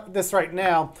about this right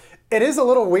now. It is a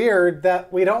little weird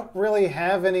that we don't really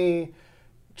have any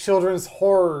children's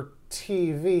horror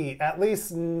TV, at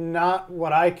least not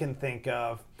what I can think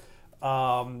of.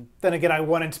 Then again, I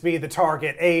wanted to be the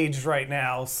target age right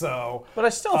now, so. But I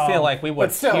still feel like we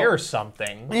would hear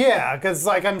something. Yeah, because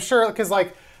I'm sure, because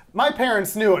my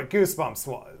parents knew what Goosebumps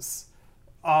was.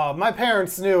 My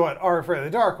parents knew what Are You Afraid of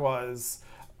the Dark was.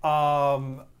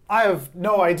 I have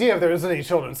no idea if there's any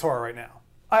children's horror right now.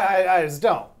 I just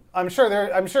don't. I'm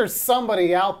sure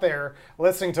somebody out there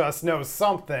listening to us knows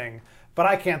something, but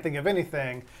I can't think of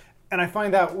anything. And I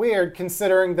find that weird,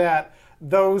 considering that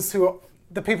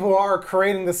the people who are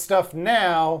creating this stuff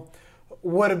now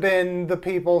would have been the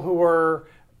people who were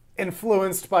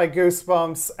influenced by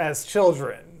Goosebumps as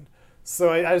children.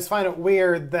 So I just find it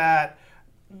weird that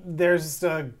there's just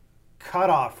a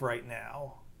cutoff right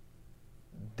now.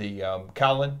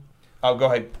 Colin? Oh, go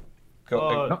ahead.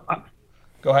 Go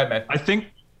ahead, man.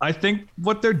 I think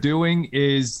what they're doing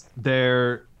is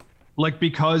they're like,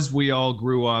 because we all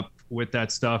grew up with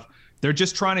that stuff, they're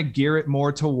just trying to gear it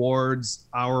more towards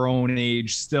our own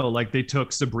age still. Like they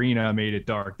took Sabrina, made it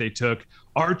dark. They took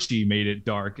Archie, made it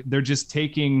dark. They're just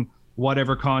taking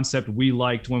whatever concept we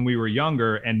liked when we were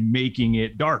younger and making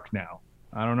it dark now.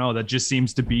 I don't know. That just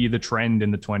seems to be the trend in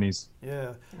the 20s.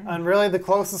 Yeah. And really the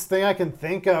closest thing I can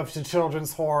think of to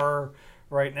children's horror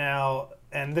right now,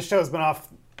 and this show's been off,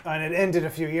 and it ended a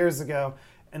few years ago,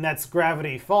 and that's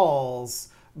Gravity Falls.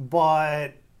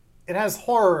 But it has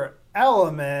horror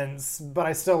elements, but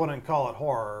I still wouldn't call it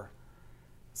horror.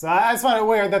 So I just find it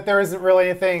weird that there isn't really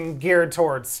anything geared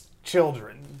towards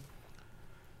children.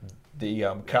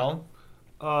 Colin?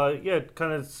 Yeah,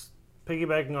 kind of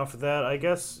piggybacking off of that, I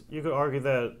guess you could argue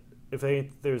that if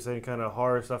there's any kind of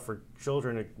horror stuff for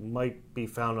children, it might be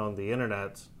found on the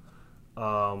internet,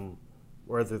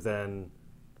 rather than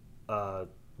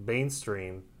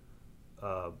mainstream.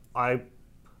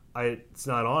 It's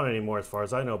not on anymore as far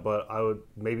as I know, but I would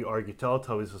maybe argue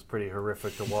Teletubbies was pretty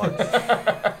horrific to watch.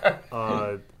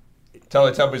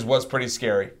 Teletubbies was pretty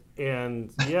scary.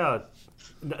 and yeah,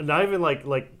 not even like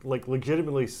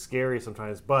legitimately scary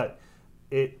sometimes, but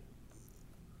it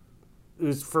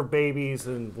was for babies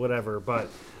and whatever. But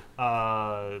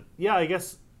yeah, I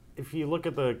guess if you look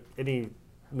at any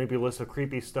maybe list of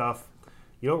creepy stuff,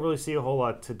 you don't really see a whole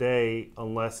lot today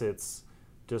unless it's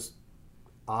just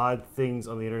odd things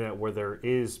on the internet where there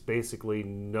is basically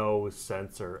no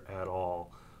censor at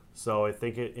all. So I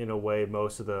think in a way,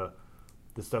 most of the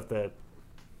stuff that,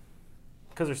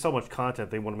 because there's so much content,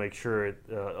 they want to make sure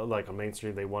like on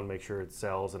mainstream, they want to make sure it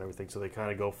sells and everything. So they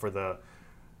kind of go for the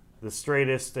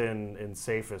straightest and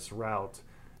safest route.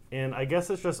 And I guess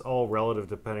it's just all relative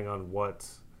depending on what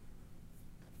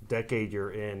decade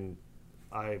you're in.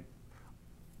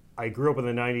 I grew up in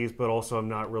the 90s, but also I'm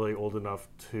not really old enough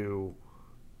to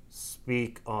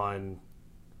speak on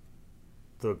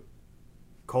the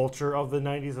culture of the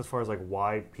 90s as far as like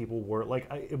why people were like,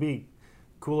 it'd be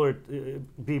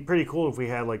pretty cool if we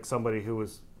had like somebody who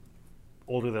was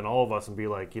older than all of us and be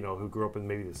like, you know, who grew up in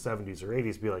maybe the 70s or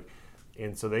 80s, be like,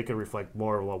 and so they could reflect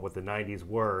more on what the 90s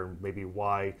were and maybe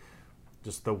why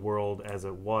just the world as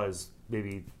it was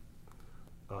maybe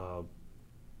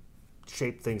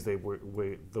shaped things the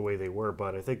way they were.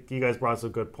 But I think you guys brought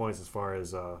some good points as far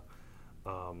as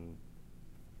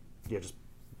just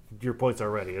your points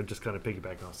already. I'm just kind of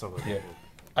piggybacking on some of it.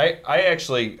 I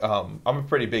actually, I'm a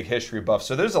pretty big history buff,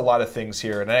 so there's a lot of things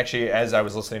here. And actually, as I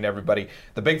was listening to everybody,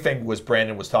 the big thing was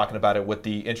Brandon was talking about it with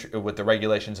the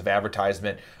regulations of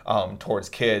advertisement towards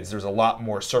kids. There's a lot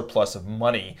more surplus of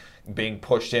money being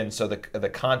pushed in, so the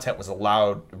content was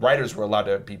allowed. Writers were allowed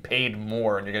to be paid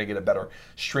more, and you're going to get a better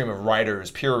stream of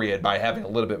writers, period, by having a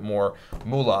little bit more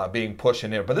moolah being pushed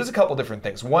in there. But there's a couple different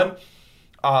things. One,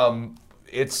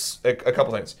 it's a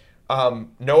couple things.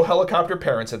 No helicopter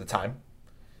parents at the time.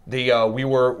 We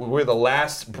were the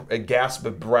last gasp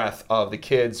of breath of the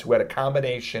kids who had a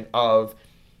combination of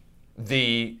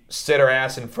the sit our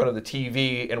ass in front of the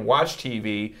TV and watch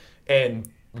TV and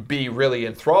be really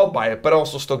enthralled by it, but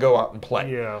also still go out and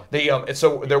play. Yeah. And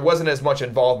so there wasn't as much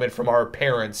involvement from our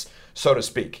parents, so to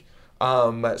speak.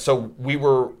 So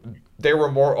they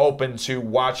were more open to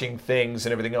watching things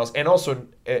and everything else, and also,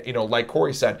 like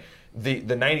Corey said, the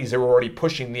 90s, they were already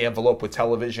pushing the envelope with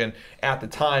television at the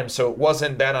time, so it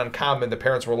wasn't that uncommon. The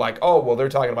parents were like, oh, well, they're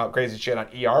talking about crazy shit on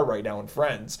ER right now and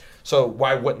Friends, so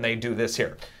why wouldn't they do this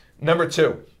here? Number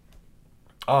two,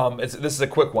 this is a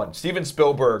quick one. Steven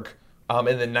Spielberg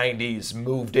in the 90s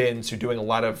moved into doing a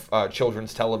lot of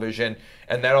children's television,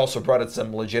 and that also brought it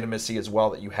some legitimacy as well,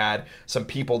 that you had some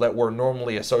people that were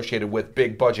normally associated with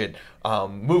big budget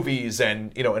movies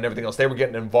and and everything else. They were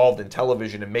getting involved in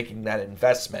television and making that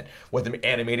investment with the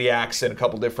Animaniacs and a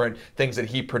couple different things that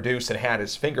he produced and had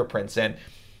his fingerprints in.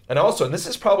 And also, and this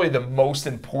is probably the most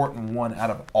important one out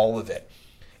of all of it,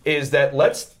 is that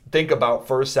let's think about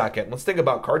for a second, let's think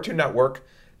about Cartoon Network,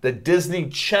 the Disney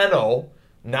Channel,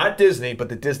 not Disney, but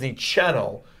the Disney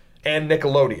Channel, and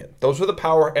Nickelodeon. Those were the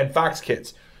power, and Fox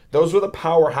Kids. Those were the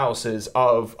powerhouses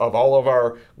of all of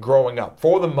our growing up,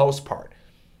 for the most part.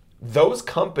 Those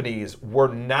companies were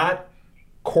not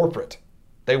corporate.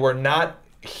 They were not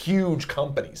huge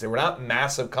companies. They were not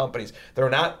massive companies. They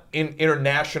were not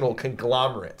international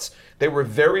conglomerates. They were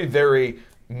very, very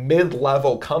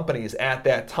mid-level companies at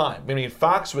that time. I mean,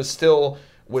 Fox was still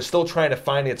trying to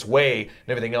find its way and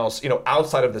everything else,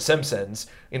 outside of The Simpsons,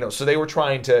 so they were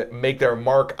trying to make their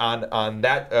mark on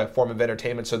that form of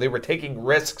entertainment. So they were taking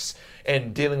risks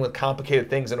and dealing with complicated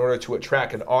things in order to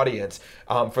attract an audience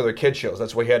for their kid shows.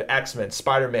 That's why you had X-Men,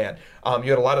 Spider-Man. You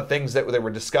had a lot of things that they were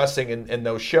discussing in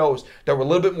those shows that were a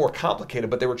little bit more complicated,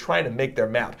 but they were trying to make their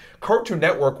map. Cartoon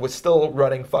Network was still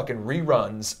running fucking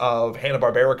reruns of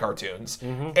Hanna-Barbera cartoons,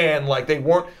 and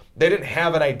they didn't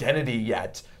have an identity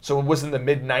yet. So it was in the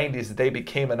mid-90s that they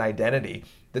became an identity.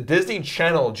 The Disney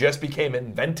Channel just became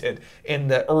invented in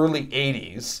the early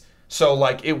 80s. So,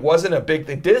 it wasn't a big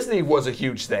thing. Disney was a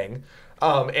huge thing,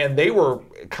 and they were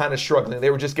kind of struggling. They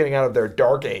were just getting out of their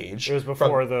dark age. It was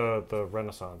before the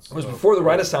Renaissance. It was before the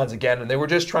Renaissance again, and they were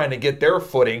just trying to get their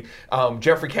footing.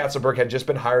 Jeffrey Katzenberg had just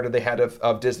been hired at the head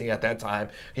of Disney at that time.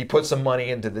 He put some money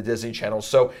into the Disney Channel.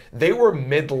 So they were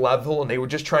mid-level, and they were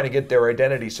just trying to get their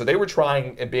identity. So they were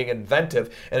trying and being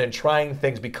inventive and then trying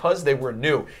things because they were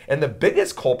new. And the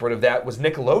biggest culprit of that was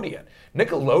Nickelodeon.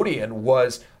 Nickelodeon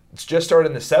was just started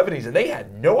in the 70s, and they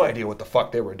had no idea what the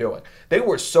fuck they were doing. They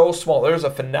were so small. There's a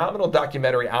phenomenal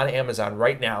documentary on Amazon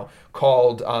right now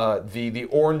called the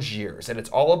Orange Years, and it's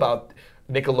all about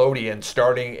Nickelodeon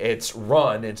starting its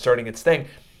run and starting its thing.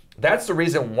 That's the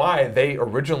reason why they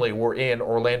originally were in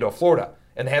Orlando, Florida.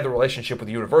 and they had the relationship with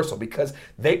Universal because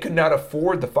they could not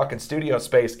afford the fucking studio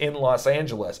space in Los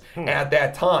Angeles at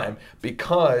that time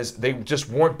because they just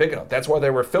weren't big enough. That's why they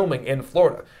were filming in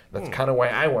Florida. That's kind of why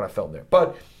I want to film there.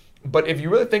 But if you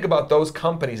really think about those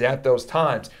companies at those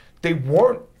times, they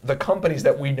weren't the companies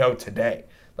that we know today.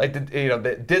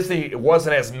 Like, Disney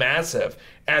wasn't as massive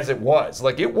as it was.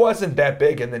 Like, it wasn't that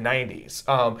big in the 90s.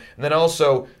 And then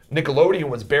also, Nickelodeon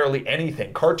was barely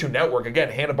anything. Cartoon Network, again,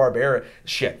 Hanna-Barbera,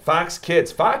 shit. Fox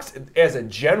Kids. Fox, as a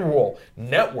general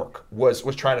network, was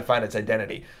trying to find its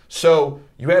identity. So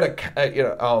you had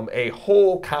a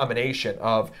whole combination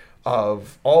of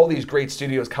all these great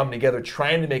studios coming together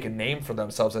trying to make a name for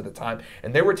themselves at the time,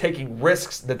 and they were taking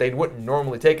risks that they wouldn't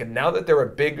normally take. And now that they're a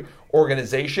big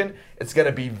organization, it's going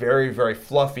to be very, very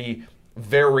fluffy,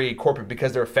 very corporate,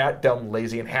 because they're fat, dumb,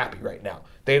 lazy, and happy right now.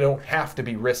 They don't have to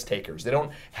be risk takers. They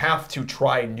don't have to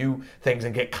try new things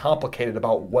and get complicated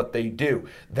about what they do.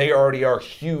 They already are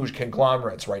huge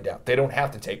conglomerates right now. They don't have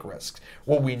to take risks.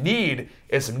 What we need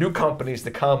is some new companies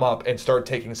to come up and start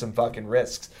taking some fucking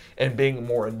risks and being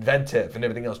more inventive and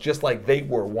everything else, just like they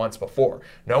were once before.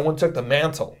 No one took the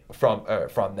mantle from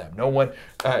them. No one,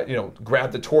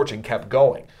 grabbed the torch and kept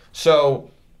going.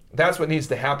 So that's what needs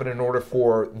to happen in order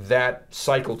for that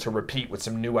cycle to repeat with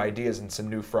some new ideas and some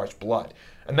new fresh blood.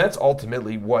 And that's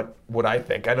ultimately what I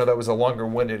think. I know that was a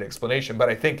longer-winded explanation, but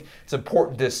I think it's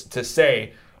important to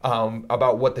say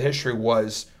about what the history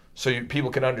was so people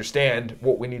can understand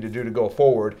what we need to do to go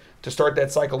forward to start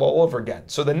that cycle all over again.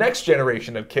 So the next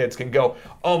generation of kids can go,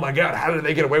 oh my God, how did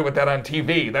they get away with that on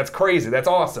TV? That's crazy. That's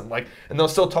awesome. And they'll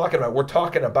still talking about it. We're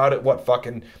talking about it,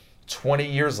 20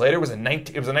 years later? It was in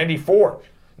 94.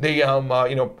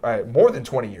 More than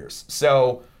 20 years.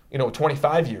 So,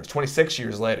 25 years, 26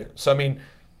 years later. So, I mean,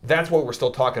 that's what we're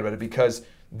still talking about it, because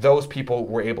those people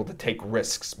were able to take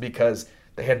risks because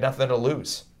they had nothing to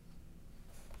lose.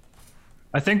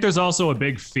 I think there's also a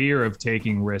big fear of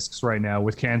taking risks right now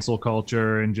with cancel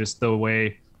culture and just the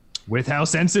way, with how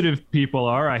sensitive people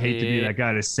are. I hate to be that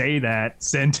guy to say that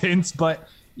sentence, but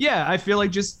yeah, I feel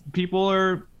like just people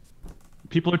are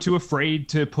too afraid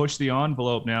to push the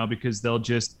envelope now because they'll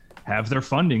just have their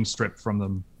funding stripped from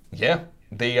them. Yeah.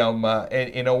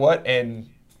 And you know what? And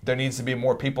there needs to be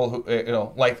more people who,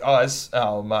 like us,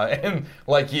 and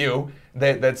like you,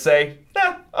 that say,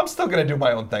 nah, I'm still going to do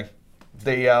my own thing.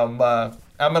 I'm going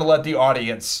to let the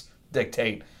audience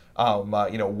dictate,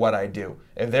 what I do.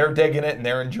 If they're digging it and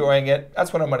they're enjoying it,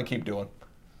 that's what I'm going to keep doing.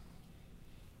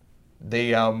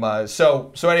 This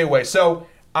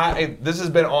has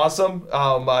been awesome.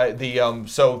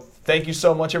 So thank you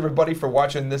so much, everybody, for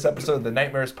watching this episode of the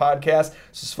Nightmares Podcast.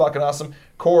 This is fucking awesome.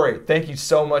 Corey, thank you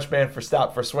so much, man, for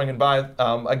swinging by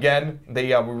again.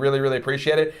 We really, really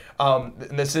appreciate it.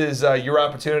 This is your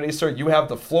opportunity, sir. You have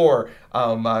the floor.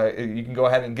 You can go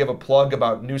ahead and give a plug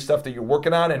about new stuff that you're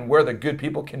working on and where the good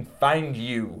people can find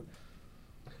you.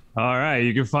 All right,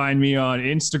 you can find me on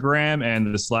Instagram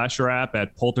and the Slasher app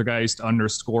at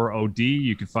poltergeist_OD.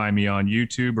 You can find me on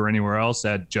YouTube or anywhere else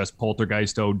at just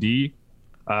poltergeistOD.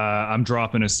 I'm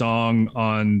dropping a song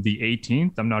on the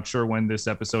 18th. I'm not sure when this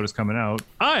episode is coming out.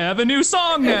 I have a new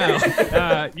song now.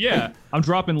 I'm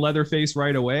dropping Leatherface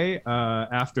right away.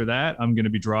 After that, I'm going to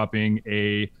be dropping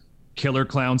a Killer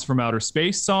Clowns from Outer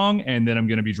Space song, and then I'm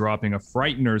going to be dropping a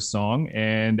Frighteners song.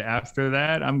 And after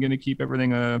that, I'm going to keep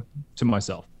everything to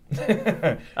myself.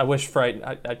 I wish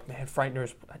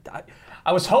Frighteners.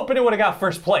 I was hoping it would have got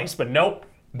first place, but nope.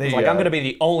 I'm going to be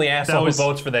the only asshole who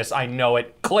votes for this. I know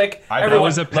it. Click. That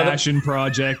was a passion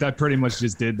project. I pretty much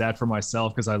just did that for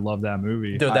myself because I love that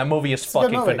movie. Dude, that movie is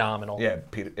fucking phenomenal. Yeah,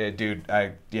 Peter, dude,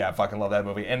 I fucking love that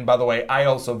movie. And by the way, I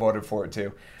also voted for it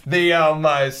too.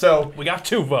 So we got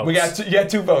 2 votes. We got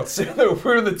 2 votes.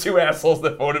 We're the 2 assholes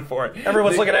that voted for it.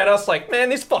 Everyone's looking at us like, man,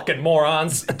 these fucking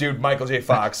morons. Dude, Michael J.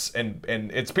 Fox and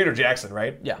it's Peter Jackson,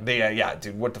 right? Yeah.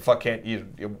 Dude, what the fuck can't you?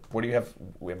 What do you have?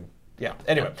 Yeah.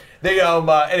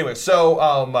 Anyway, so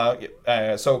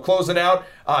closing out.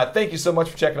 Thank you so much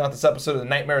for checking out this episode of the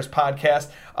Nightmares Podcast.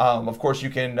 Of course,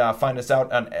 you can find us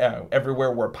out on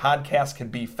everywhere where podcasts can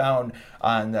be found,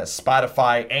 on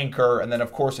Spotify, Anchor, and then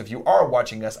of course, if you are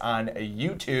watching us on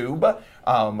YouTube,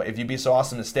 if you'd be so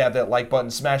awesome to stab that like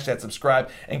button, smash that subscribe,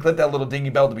 and click that little dingy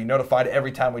bell to be notified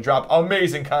every time we drop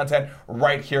amazing content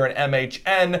right here at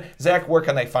MHN. Zach, where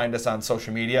can they find us on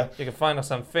social media? You can find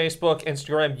us on Facebook,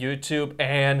 Instagram, YouTube,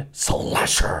 and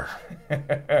Slasher.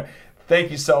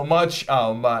 Thank you so much,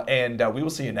 and we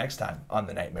will see you next time on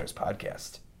the Nightmares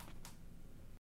Podcast.